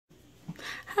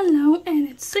Hello, and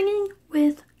it's Singing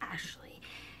with Ashley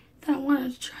that I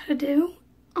wanted to try to do.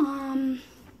 I'm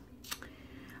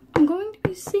going to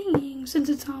be singing, since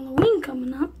it's Halloween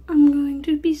coming up, I'm going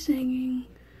to be singing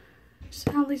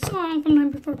Sally's song from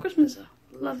Night Before Christmas.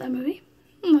 Love that movie.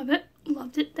 Love it.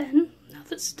 Loved it then. Now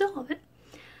that still love it.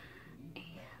 And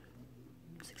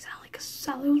sing Sally, because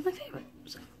Sally was my favorite.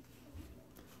 So,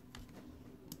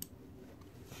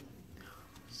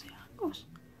 let's see how it goes.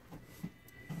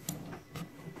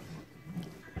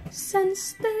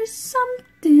 Since there's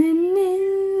something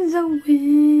in the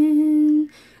wind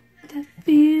that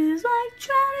feels like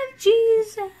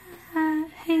tragedies at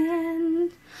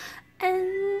hand,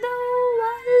 and though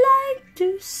I like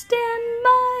to stand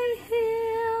by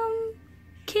him,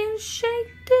 can't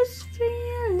shake this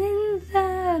feeling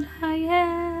that I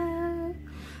have.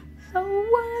 The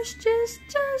worst is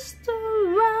just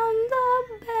around the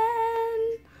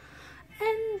bend,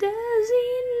 and does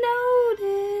he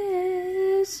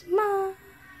notice my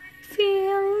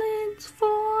feelings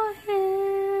for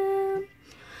him?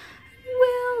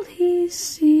 Will he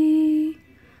see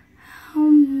how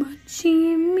much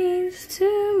he means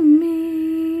to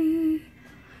me?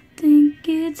 Think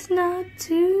it's not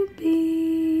to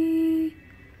be.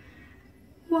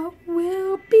 What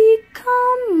will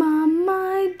become of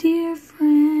my dear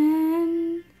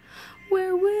friend?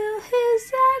 Where will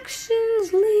his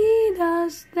actions lead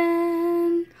us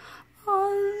then?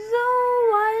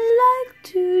 Although I like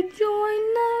to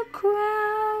join the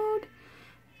crowd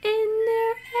in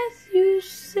their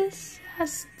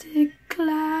enthusiastic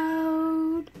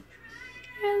cloud,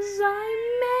 as I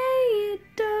may, it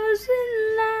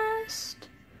doesn't last.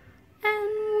 And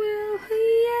will he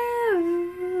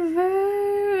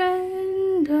ever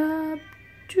end up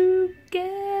together?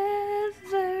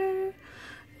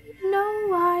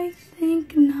 No, I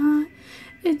think not.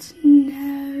 It's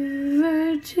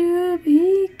never to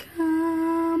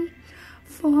become,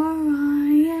 for I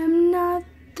am not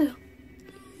the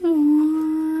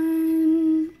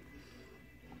one.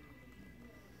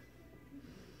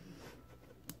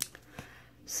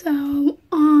 So,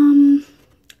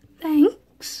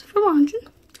 thanks for watching.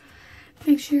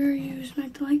 Make sure you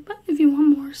smack the like button if you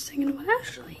want more Singing with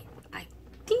Ashley. I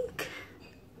think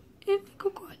it will go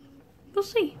good. We'll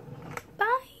see.